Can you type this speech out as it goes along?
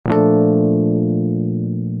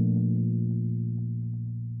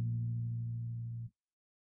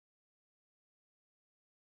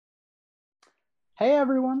Hey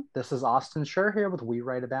everyone, this is Austin Schur here with We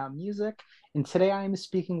Write About Music, and today I am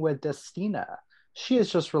speaking with Destiņa. She has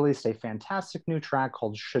just released a fantastic new track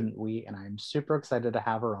called Shouldn't We, and I'm super excited to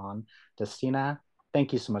have her on. Destiņa,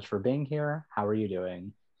 thank you so much for being here. How are you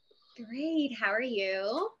doing? Great. How are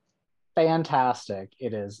you? Fantastic.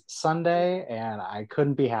 It is Sunday, and I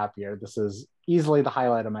couldn't be happier. This is easily the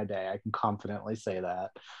highlight of my day. I can confidently say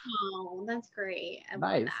that. Oh, that's great. I love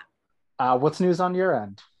Nice. that. What's news on your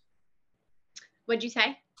end? What'd you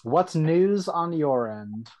say? What's news on your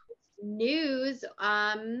end? News.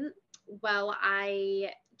 Well, I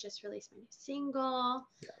just released my new single a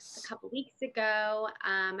Yes. couple weeks ago.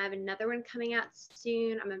 I have another one coming out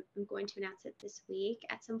soon. I'm going to announce it this week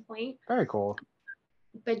at some point. Very cool.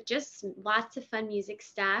 But just lots of fun music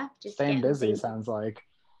stuff. Just Staying getting busy things. sounds like.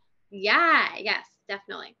 Yeah, yes,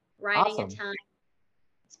 definitely. Writing a Awesome. ton.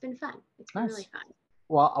 It's been fun. It's been really Nice. fun.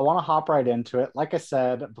 Well, I want to hop right into it. Like I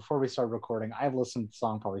said before we started recording, I've listened to the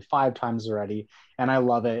song probably 5 times already, and I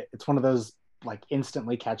love it. It's one of those like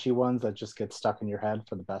instantly catchy ones that just gets stuck in your head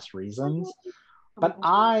for the best reasons. But Oh.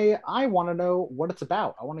 I want to know what it's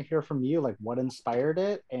about. I want to hear from you, like what inspired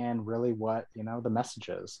it and really what, the message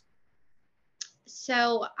is.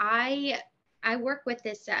 So I work with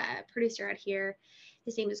this producer out here.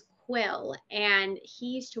 His name is Quill, and he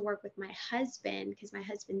used to work with my husband because my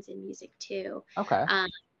husband's in music too. Okay. Um,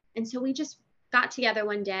 and so we just got together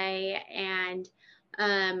one day, and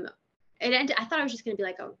um, I thought it was just going to be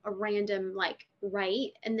like a random like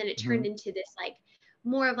write, and then it Hmm. turned into this like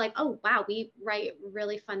more of like, oh wow, we write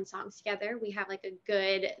really fun songs together. We have like a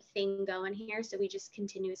good thing going here, so we just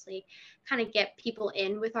continuously kind of get people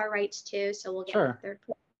in with our rights too. So we'll get like a Sure. third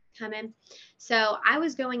person come in. So I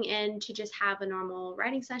was going in to just have a normal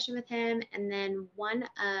writing session with him, and then one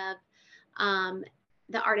of um,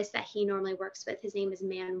 the artists that he normally works with, his name is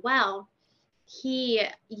Manuel. He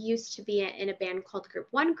used to be in a band called Group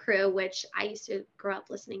One Crew, which I used to grow up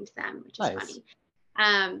listening to them, which is Nice.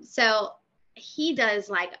 funny. So he does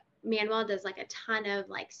like Manuel does like a ton of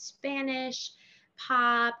like Spanish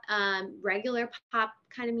pop, regular pop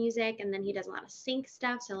kind of music, and then he does a lot of sync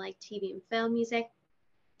stuff, so like TV and film music.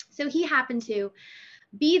 So he happened to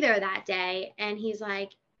be there that day, and he's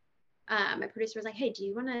like, my producer was like, "Hey, do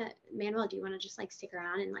you want to, Manuel? Do you want to just like stick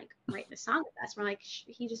around and like write the song with us?" We're like,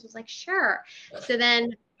 he just was like, "Sure." So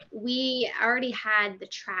then we already had the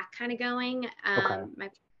track kind of going. Okay. My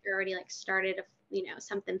producer already like started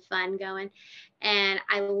something fun going, and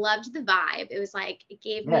I loved the vibe. It was like it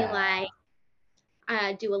gave me Yeah.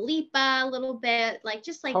 like Dua Lipa a little bit, like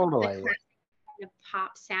just like the Totally. classic kind of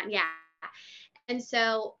pop sound, yeah. And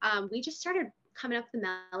so we just started coming up with the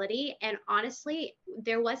melody. And honestly,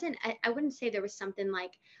 there wasn't, I wouldn't say there was something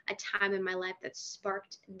like a time in my life that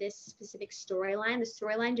sparked this specific storyline. The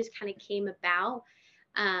storyline just kind of came about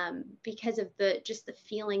because of just the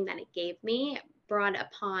feeling that it gave me brought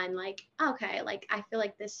upon like, okay, like I feel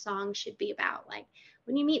like this song should be about like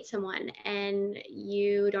when you meet someone and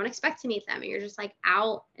you don't expect to meet them and you're just like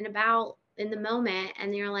out and about in the moment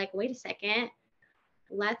and you're like, wait a second,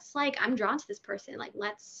 let's like I'm drawn to this person, like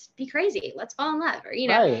let's be crazy, let's fall in love, or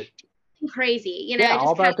Right. crazy, Yeah, it all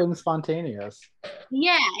just kind about of, being spontaneous.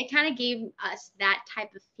 yeah, it kind of gave us that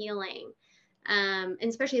type of feeling. And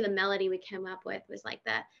especially the melody we came up with was like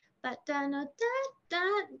the da, da, da, da,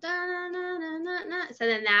 da, da, da, da. So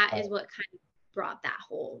then that is Right. what kind of brought that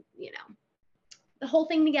whole, the whole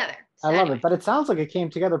thing together. I So love it, anyway, but it sounds like it came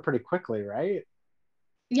together pretty quickly, right?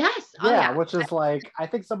 yes, oh Yeah, yeah. which is like I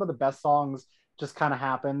think some of the best songs just kind of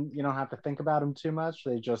happen. You don't have to think about them too much.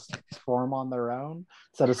 They just form on their own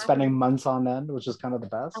instead of spending Happen. months on end, which is kind of the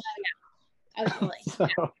Oh best. yeah. Oh totally. So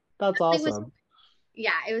that's It was, awesome.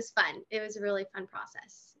 yeah, it was fun. It was a really fun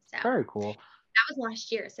process. So Very cool. that was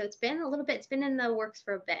last year. So it's been a little bit, it's been in the works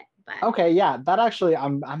for a bit, but Okay, yeah, that actually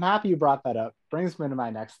I'm happy you brought that up. Brings me to my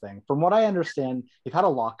next thing. From what I understand, you've had a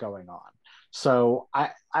lot going on. So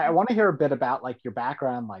I want to hear a bit about like your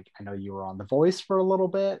background. Like I know you were on The Voice for a little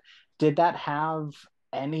bit. Did that have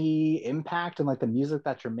any impact in like the music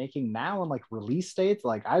that you're making now and like release dates?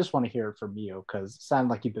 Like I just want to hear it from you because it sounded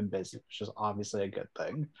like you've been busy, which is obviously a good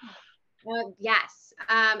thing. yes.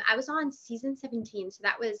 I was on season 17. So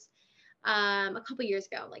that was a couple years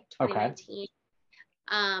ago, like Okay.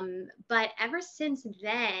 2019. But ever since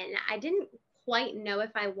then, I didn't quite know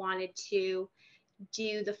if I wanted to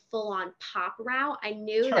do the full on pop route. I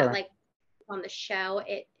knew that Sure. like on the show,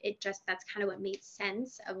 it just that's kind of what made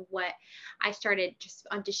sense of what I started just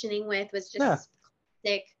auditioning with was Yeah. just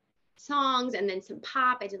classic songs and then some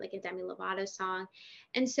pop. I did like a Demi Lovato song.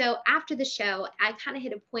 And so after the show, I kind of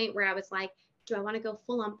hit a point where I was like, do I want to go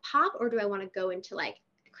full on pop or do I want to go into like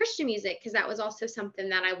Christian music? Because that was also something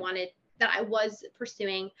that I wanted that I was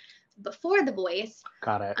pursuing before The Voice.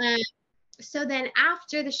 Got it. So then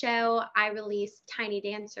after the show, I released Tiny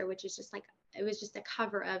Dancer, which is just like, it was just a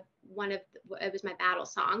cover of it was my battle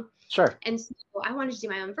song. Sure. And so I wanted to do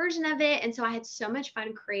my own version of it. And so I had so much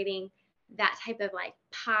fun creating that type of like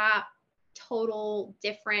pop, total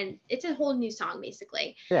different, it's a whole new song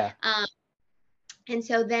basically. Yeah. And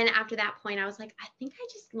so then after that point, I was like, I think I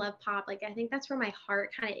just love pop. Like, I think that's where my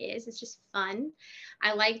heart kind of is. It's just fun.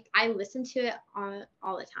 I listen to it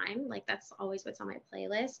all the time. Like, that's always what's on my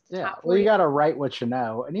playlist. Yeah. Well, you got to write what you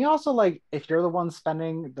know. And you also, like, if you're the one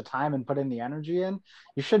spending the time and putting the energy in,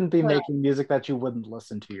 you shouldn't be making music that you wouldn't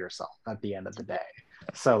listen to yourself at the end of the day.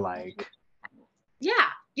 So, like, yeah.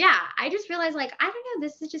 I just realized, like, I don't know,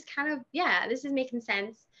 this is just kind of, this is making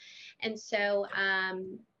sense. And so,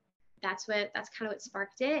 that's kind of what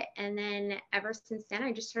sparked it. And then ever since then,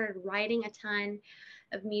 I just started writing a ton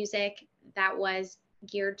of music that was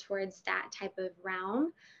geared towards that type of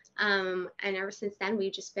realm. And ever since then,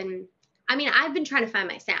 we've just been, I've been trying to find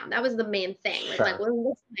my sound. That was the main thing. Sure. Like,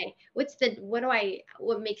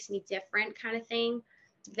 what makes me different kind of thing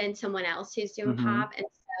than someone else who's doing pop. And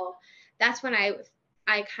so that's when I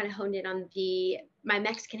kind of honed in on my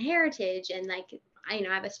Mexican heritage, and like, I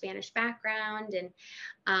have a Spanish background, and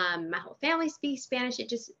my whole family speaks Spanish.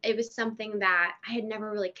 It was something that I had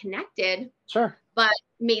never really connected. Sure. But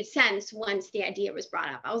made sense once the idea was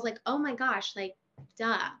brought up. I was like, oh my gosh, like,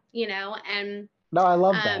 duh, and no, I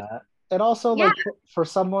love that. And also, like, for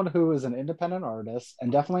someone who is an independent artist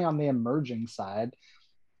and definitely on the emerging side,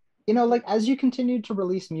 like, as you continue to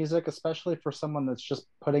release music, especially for someone that's just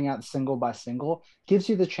putting out single by single, gives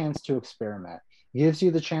you the chance to experiment, gives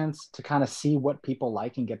you the chance to kind of see what people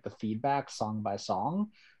like and get the feedback song by song,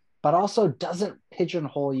 but also doesn't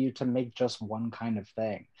pigeonhole you to make just one kind of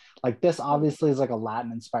thing. Like, this obviously is like a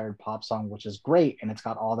Latin inspired pop song, which is great, and it's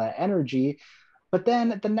got all that energy. But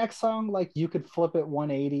then the next song, like, you could flip it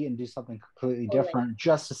 180 and do something completely different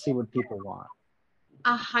just to see what people want.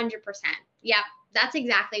 100%. Yeah, that's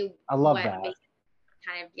exactly. I love that.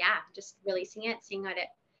 Kind of, just releasing it, seeing how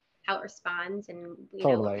it responds, and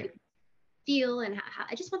totally. what people feel, and how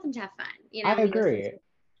I just want them to have fun. I agree.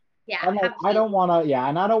 And I don't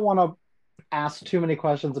want to ask too many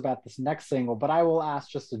questions about this next single, but I will ask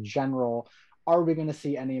just a general: are we going to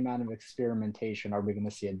see any amount of experimentation? Are we going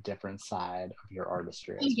to see a different side of your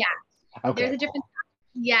artistry? Yeah. Okay. There's a different.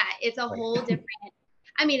 Yeah, it's a whole different.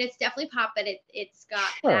 It's definitely pop, but it's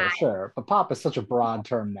got Sure. But pop is such a broad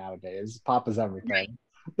term nowadays. Pop is everything.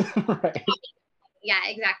 Right. Yeah,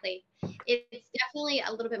 exactly. It's definitely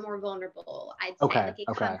a little bit more vulnerable, I'd say. Okay. Like, it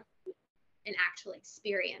comes from an actual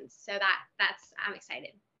experience. So that's I'm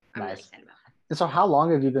excited. I'm really excited about that. And so how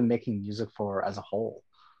long have you been making music for as a whole?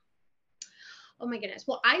 Oh my goodness.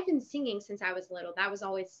 Well, I've been singing since I was little. That was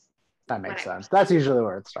always. That makes sense. That's usually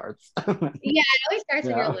where it starts. Yeah, it always starts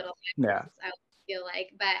when you're little. Yeah. I feel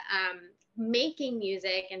like, but making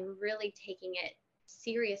music and really taking it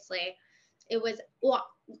seriously,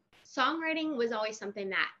 songwriting was always something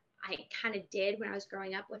that I kind of did when I was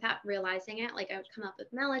growing up without realizing it. Like, I would come up with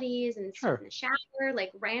melodies and stuff in the shower,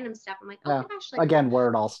 like random stuff. I'm like, oh my gosh. Like, again, where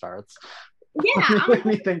it all starts. Yeah. When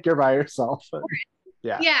you think you're by yourself.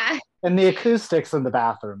 Yeah. And the acoustics in the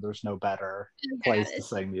bathroom, there's no better place to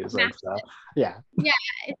sing music. So, yeah. Yeah,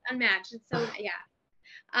 it's unmatched. It's so,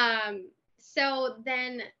 so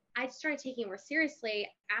then I started taking it more seriously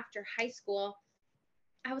after high school.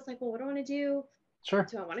 I was like, well, what do I want to do? Sure.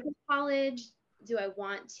 Do I want to go to college? Do I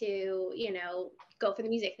want to, go for the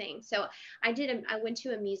music thing? So I went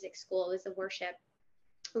to a music school. It was a worship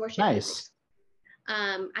nice.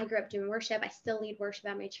 I grew up doing worship. I still lead worship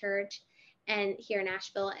at my church and here in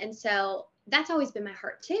Nashville. And so that's always been my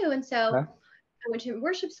heart too. And so I went to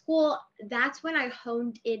worship school. That's when I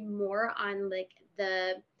honed in more on like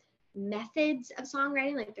the methods of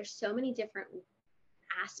songwriting. Like, there's so many different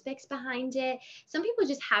aspects behind it. Some people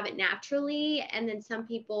just have it naturally, and then some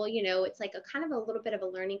people, it's like a kind of a little bit of a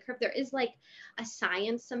learning curve. There is like a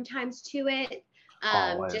science sometimes to it.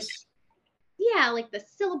 Just like the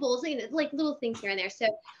syllables, like little things here and there. So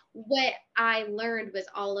what I learned was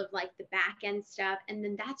all of like the back end stuff, and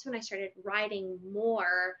then that's when I started writing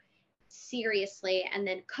more seriously, and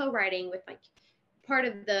then co-writing with like part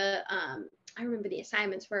of the I remember the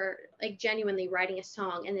assignments were like genuinely writing a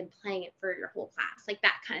song and then playing it for your whole class, like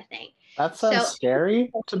that kind of thing. That sounds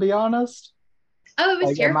scary, to be honest. Oh, it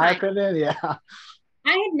was terrifying. In my opinion, yeah.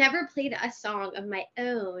 I had never played a song of my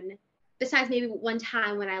own, besides maybe one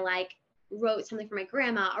time when I like wrote something for my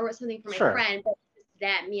grandma or wrote something for my friend, but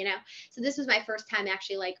them, So this was my first time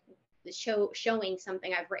actually like showing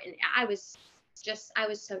something I've written. I was just, I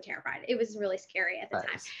was so terrified. It was really scary at the time.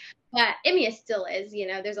 Nice. But I mean, it still is, you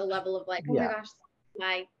know, there's a level of like, oh my Yeah, gosh,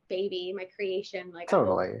 my baby, my creation, like, I hope.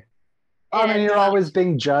 totally. I mean, And you're always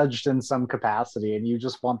being judged in some capacity, and you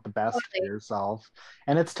just want the best for totally. yourself.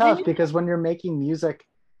 And it's I tough know, because when you're making music,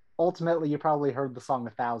 ultimately you probably heard the song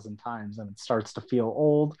 1,000 times, and it starts to feel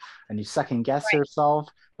old, and you second guess right, yourself.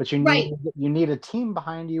 But right. you need a team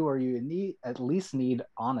behind you, or you need at least need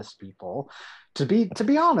honest people to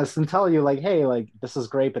be honest and tell you like, hey, like this is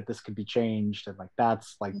great, but this could be changed, and like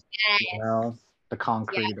that's like Yes. the Yeah.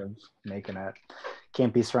 concrete of making it.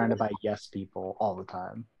 Can't be surrounded by yes people all the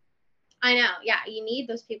time. I know. Yeah. You need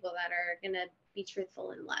those people that are going to be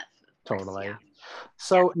truthful in love, of course. Yeah. Totally. Yeah.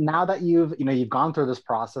 So now that you've gone through this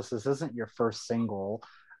process, this isn't your first single.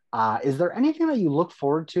 Is there anything that you look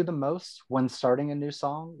forward to the most when starting a new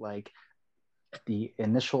song? Like the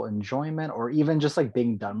initial enjoyment, or even just like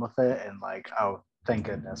being done with it and like, oh, thank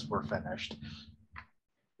goodness we're finished.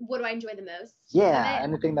 What do I enjoy the most of Yeah, it?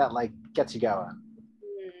 anything that like gets you going.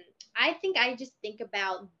 Mm, I think I just think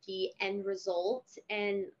about the end result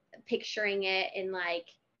and picturing it in like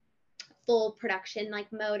full production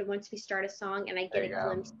like mode. Once we start a song and I There get you a go.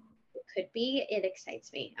 glimpse of what it could be, it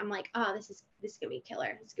excites me. I'm like, oh, this is gonna be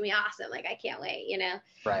killer. It's gonna be awesome. Like I can't wait, you know.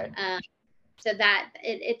 Right. Um, so that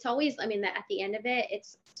it's always, I mean, that at the end of it,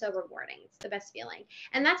 it's so rewarding. It's the best feeling.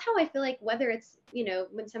 And that's how I feel like, whether it's, you know,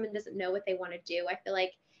 when someone doesn't know what they want to do, I feel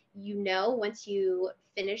like, you know, once you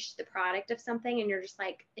finish the product of something and you're just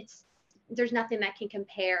like, it's, there's nothing that can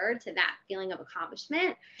compare to that feeling of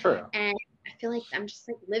accomplishment. True. And I feel like I'm just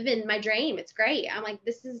like living my dream. It's great. I'm like,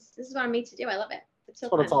 this is what I'm made to do. I love it. It's so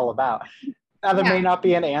That's what it's fun. all about. Now, there may Yeah. not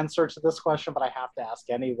be an answer to this question, but I have to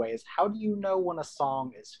ask anyways. How do you know when a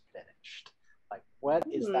song is finished? Like, what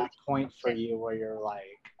is Hmm. that point for you where you're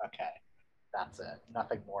like, okay, that's it,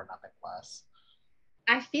 nothing more, nothing less?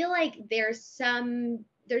 I feel like there's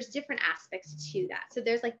different aspects to that. So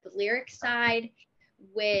there's like the lyric side,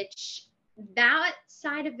 which that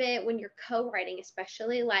side of it, when you're co-writing,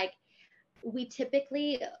 especially, like we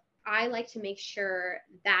typically, I like to make sure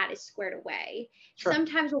that is squared away. Sure.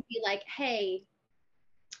 Sometimes we'll be like, hey,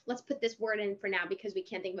 let's put this word in for now because we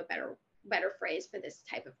can't think of a better phrase for this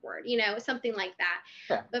type of word, you know, something like that.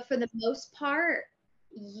 Yeah. But for the most part,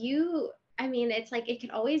 you, I mean, it's like it could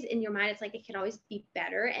always, in your mind, it's like it could always be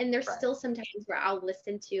better. And there's Right. still sometimes where I'll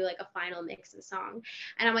listen to like a final mix of the song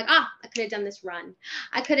and I'm like, ah, I could have done this run.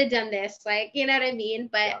 I could have done this, like, you know what I mean?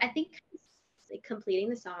 But Yeah. I think like completing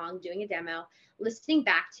the song, doing a demo, listening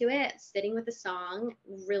back to it, sitting with the song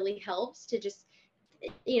really helps to just,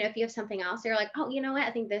 you know, if you have something else, you're like, oh, you know what,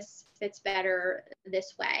 I think this fits better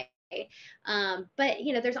this way. But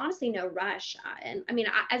you know, there's honestly no rush. And I mean,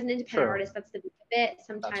 as an independent True. artist, that's the beauty of it. That's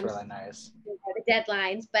Sometimes really nice. you know, the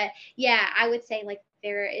deadlines, but yeah, I would say like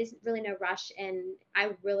there is really no rush, and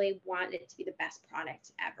I really want it to be the best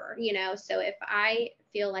product ever. You know, so if I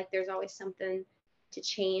feel like there's always something to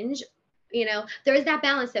change, you know, there is that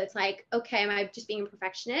balance. Though it's like, okay, am I just being a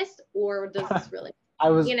perfectionist, or does this really, I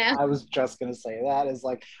was you know? I was just gonna say that is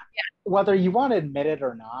like, Yeah, whether you want to admit it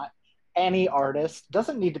or not, any artist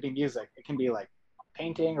doesn't need to be music. It can be like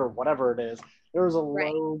painting or whatever it is. There's a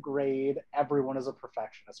right. low grade. Everyone is a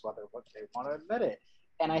perfectionist, whether what they want to admit it.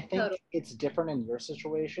 And I think Totally. it's different in your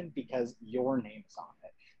situation because your name is on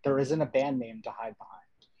it. There isn't a band name to hide behind.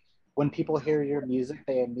 When people hear your music,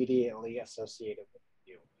 they immediately associate it with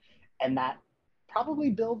you. And that probably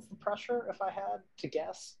builds the pressure if I had to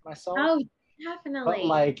guess myself. Oh, But definitely.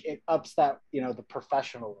 like it ups that, the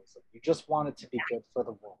professionalism. You just want it to be good for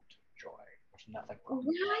the world to enjoy. There's nothing wrong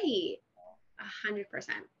with that. Right. 100%.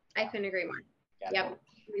 I Yeah, couldn't agree more. get it. Yep.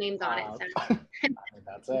 Your name's on it. So, I mean,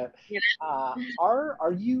 that's it. you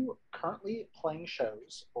Are you currently playing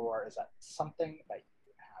shows, or is that something that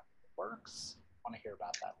you have in the works? I want to hear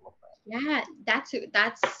about that a little bit. yeah,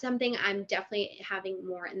 that's something I'm definitely having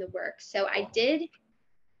more in the works. So I Cool. did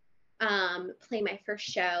play my first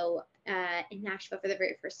show in Nashville for the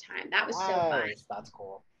very first time. That was so fun. Nice. That's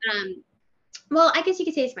cool. Um, well, I guess you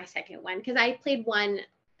could say it's my second one because I played one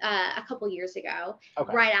a couple years ago,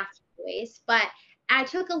 Okay. right after Voice. But I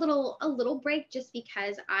took a little break just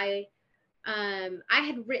because I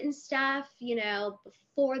had written stuff, you know,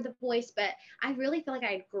 before The Voice, but I really feel like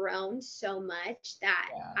I had grown so much that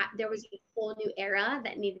Yeah. there was a whole new era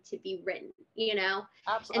that needed to be written, you know?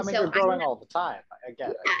 Absolutely. And I mean, you're so I, growing all the time. I get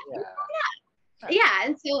it. yeah, Yeah. Yeah. yeah.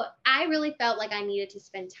 And so I really felt like I needed to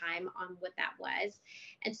spend time on what that was.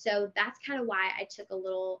 And so that's kind of why I took a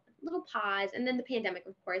little pause. And then the pandemic,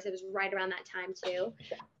 of course, it was right around that time too.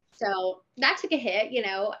 Yeah. So that took a hit, you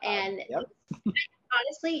know, and Yep.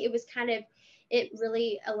 honestly, it was kind of, it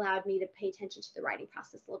really allowed me to pay attention to the writing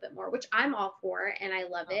process a little bit more, which I'm all for and I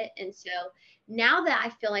love it. And so now that I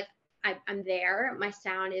feel like I'm there, my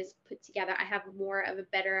sound is put together, I have more of a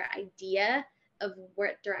better idea of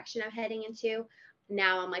what direction I'm heading into.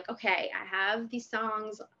 Now I'm like, okay, I have these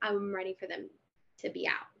songs, I'm ready for them to be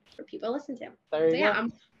out for people to listen to. There So you yeah, go.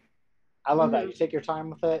 I'm I love that. mhm. You take your time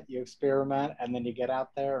with it, you experiment, and then you get out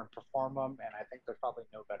there and perform them. And I think there's probably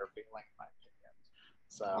no better feeling, in my opinion.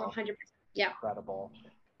 So 100%. Yeah. incredible.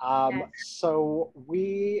 Yes. So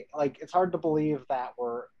we like it's hard to believe that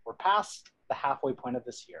we're past the halfway point of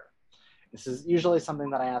this year. This is usually something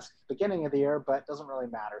that I ask at the beginning of the year, but it doesn't really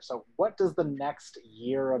matter. So what does the next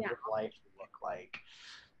year of Yeah. your life look like?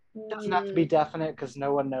 It doesn't have to be Mm. definite because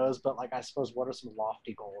no one knows, but like I suppose what are some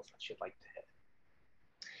lofty goals that you'd like to hit?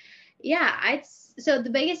 Yeah, so the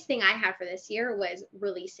biggest thing I had for this year was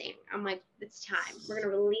releasing. I'm like, it's time. We're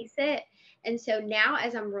gonna release it. And so now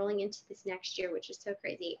as I'm rolling into this next year, which is so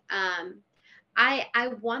crazy, I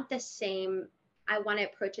want the same, I want to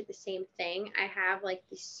approach it the same thing. I have like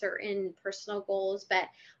these certain personal goals, but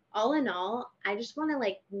all in all, I just want to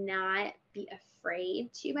like not be afraid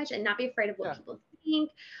too much and not be afraid of what Yeah, people think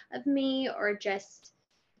of me, or just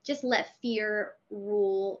let fear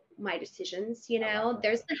rule my decisions. I love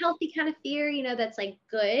There's that. the healthy kind of fear, that's like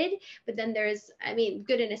good, but then there's, I mean,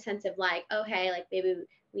 good in a sense of like, oh hey, like maybe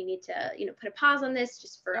we need to, put a pause on this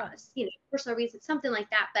just for Yeah, us, personal reasons, something like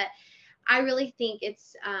that. But I really think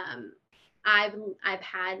it's I've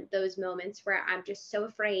had those moments where I'm just so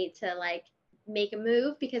afraid to like make a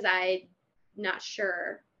move because I'm not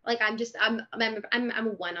sure. Like I'm a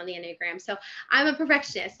 1 on the Enneagram. So I'm a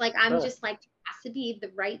perfectionist. Like I'm sure. just like it has to be the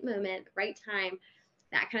right moment, the right time,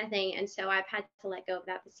 that kind of thing. And so I've had to let go of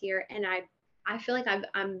that this year, and I feel like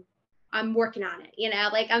I'm working on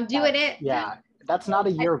it, like I'm doing That's it. yeah. That's not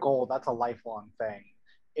a year goal. That's a lifelong thing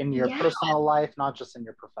in your Yeah, personal life, not just in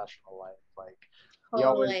your professional life. Like you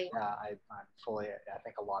always, totally. yeah. I'm fully. I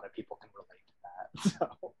think a lot of people can relate to that.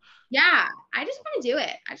 So Yeah, I just want to do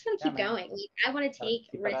it. I just want to yeah, keep man, going. Like, I want to gotta take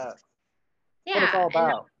keep it up. risks. That's what it's Yeah, all and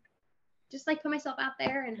about. just like put myself out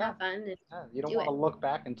there and Yeah. have fun and Yeah, you don't do want it. to look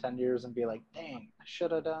back in 10 years and be like, dang, I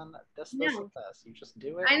should have done this, this, and No, this. You just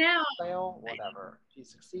do it. I know. Fail, whatever. If you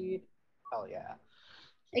succeed, hell yeah.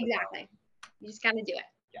 Keep it going. Exactly. You just got to do it.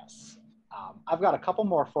 Yes. I've got a couple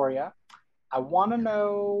more for you. I want to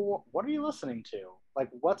know what are you listening to? Like,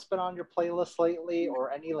 what's been on your playlist lately,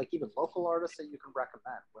 or any like even local artists that you can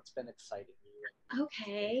recommend? What's been exciting you these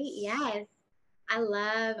Okay. days? Yes.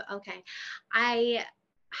 Okay. I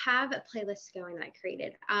have a playlist going that I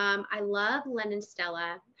created. I love Lennon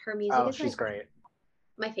Stella. Her music Oh, is she's like great.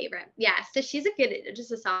 my favorite. Yeah. So she's a good,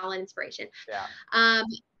 just a solid inspiration. Yeah, Um,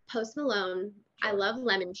 Post Malone. I sure. love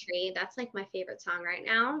Lemon Tree. That's like my favorite song right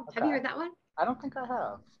now. Have you Okay. heard that one? I don't think I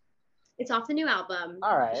have. It's off the new album.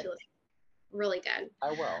 All You right, should listen. Really good.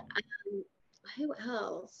 I will. Um, who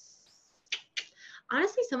else?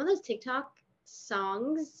 Honestly, some of those TikTok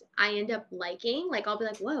songs I end up liking. Like I'll be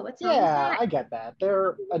like, "Whoa, what song is Yeah, that?" I get that.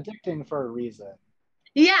 They're addicting for a reason.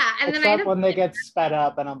 Yeah, and then I end Except up when they get sped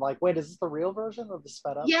up, and I'm like, wait, is this the real version or the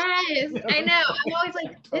sped up? yes, You know I what know. I I'm mean? always I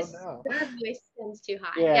like, don't this know. their voice sounds too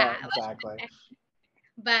high. Yeah, Yeah, exactly.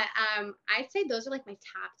 but I'd say those are like my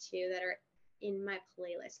top two that are in my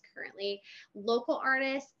playlist currently. Local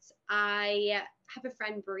artists, I have a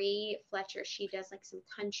friend Bree Fletcher. She does like some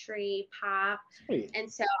country pop, Sweet.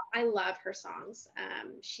 and so I love her songs.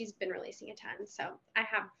 She's been releasing a ton, so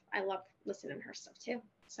I love listening to her stuff too.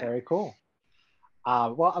 So Very cool.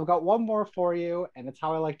 Well, I've got one more for you, and it's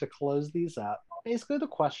how I like to close these up. Basically, the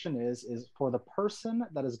question is for the person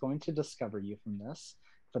that is going to discover you from this,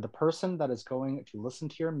 for the person that is going to listen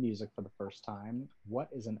to your music for the first time, what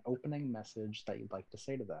is an opening message that you'd like to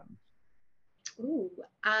say to them? ooh,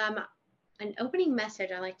 an opening message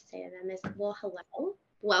I like to say to them is, well, hello,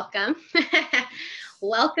 welcome,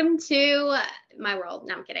 welcome to my world.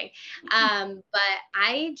 No, I'm kidding. But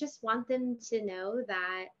I just want them to know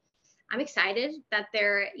that I'm excited that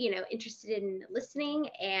they're, interested in listening,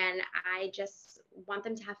 and I just want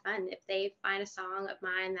them to have fun. If they find a song of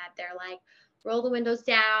mine that they're like, roll the windows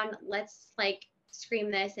down, let's like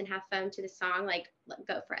scream this and have fun to the song, like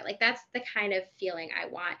go for it. Like that's the kind of feeling I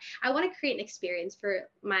want. I want to create an experience for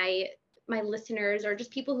my listeners, or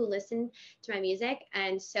just people who listen to my music.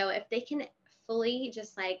 And so if they can fully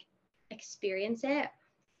just like experience it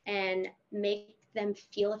and make them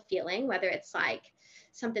feel a feeling, whether it's like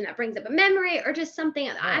something that brings up a memory or just something,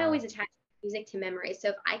 I Yeah, always attach music to memory. So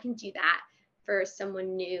if I can do that for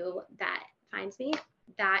someone new that finds me,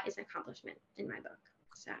 that is an accomplishment in my book.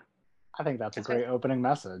 So I think that's a that's what great opening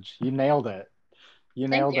message. You nailed it. You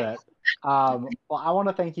Thank nailed you. it. Well, I want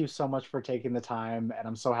to thank you so much for taking the time, and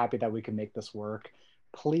I'm so happy that we can make this work.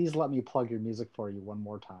 Please let me plug your music for you one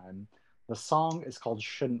more time. The song is called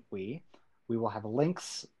Shouldn't We? We will have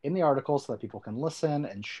links in the article so that people can listen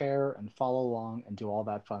and share and follow along and do all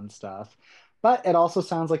that fun stuff. But it also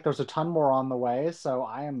sounds like there's a ton more on the way, so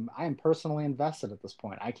I am personally invested at this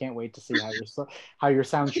point. I can't wait to see how your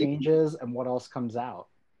sound changes and what else comes out.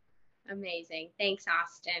 Amazing. Thanks,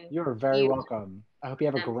 Austin. You are very You welcome. I hope you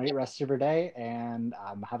have a great rest of your day and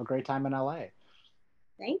have a great time in LA.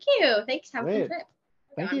 Thank you. Thanks. Have a fun Great. trip.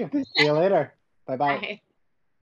 Thank Hold you. on. See you later. Bye bye. Bye.